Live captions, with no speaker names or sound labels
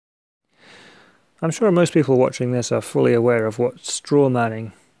I'm sure most people watching this are fully aware of what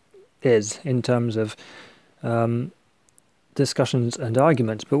strawmanning is in terms of discussions and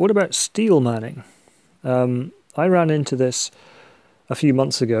arguments, but what about steelmanning? I ran into this a few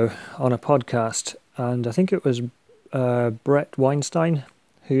months ago on a podcast, and I think it was Brett Weinstein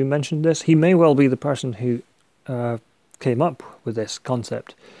who mentioned this. He may well be the person who came up with this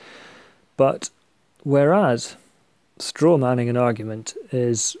concept. But whereas strawmanning an argument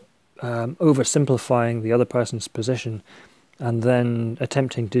is oversimplifying the other person's position and then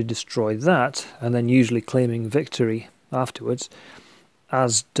attempting to destroy that, and then usually claiming victory afterwards,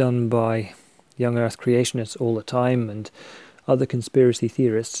 as done by young Earth creationists all the time and other conspiracy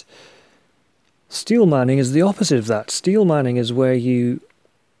theorists, steelmanning is the opposite of that. Steelmanning is where you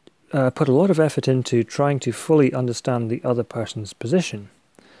put a lot of effort into trying to fully understand the other person's position,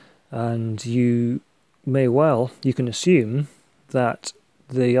 and you can assume that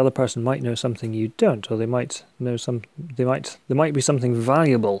the other person might know something you don't, or there might be something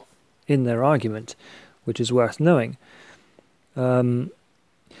valuable in their argument which is worth knowing. And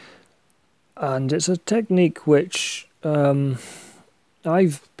it's a technique which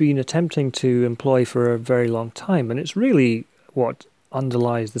I've been attempting to employ for a very long time, and it's really what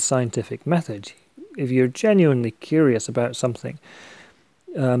underlies the scientific method. If you're genuinely curious about something,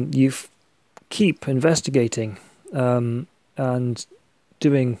 you keep investigating and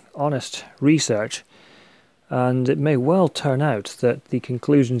doing honest research, and it may well turn out that the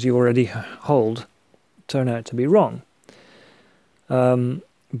conclusions you already hold turn out to be wrong.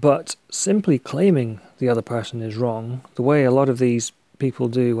 But simply claiming the other person is wrong, the way a lot of these people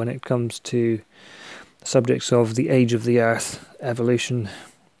do when it comes to subjects of the age of the Earth, evolution,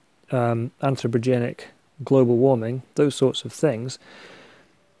 anthropogenic, global warming, those sorts of things,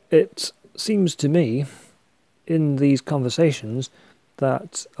 it seems to me in these conversations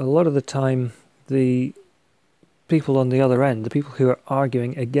that a lot of the time the people on the other end, the people who are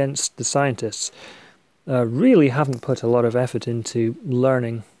arguing against the scientists, really haven't put a lot of effort into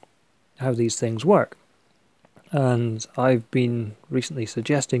learning how these things work. And I've been recently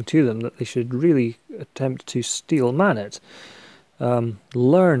suggesting to them that they should really attempt to steelman it,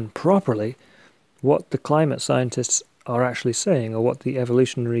 learn properly what the climate scientists are actually saying, or what the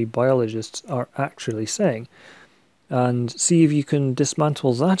evolutionary biologists are actually saying, and see if you can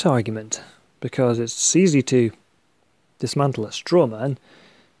dismantle that argument, because it's easy to dismantle a straw man,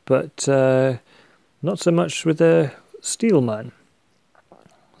 but not so much with a steel man.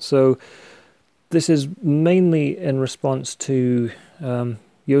 So this is mainly in response to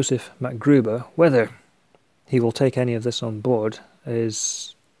Joseph McGruber. Whether he will take any of this on board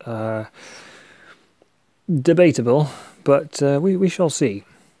is debatable, but we shall see.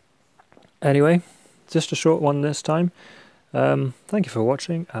 Anyway, just a short one this time. Thank you for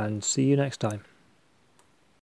watching, and see you next time.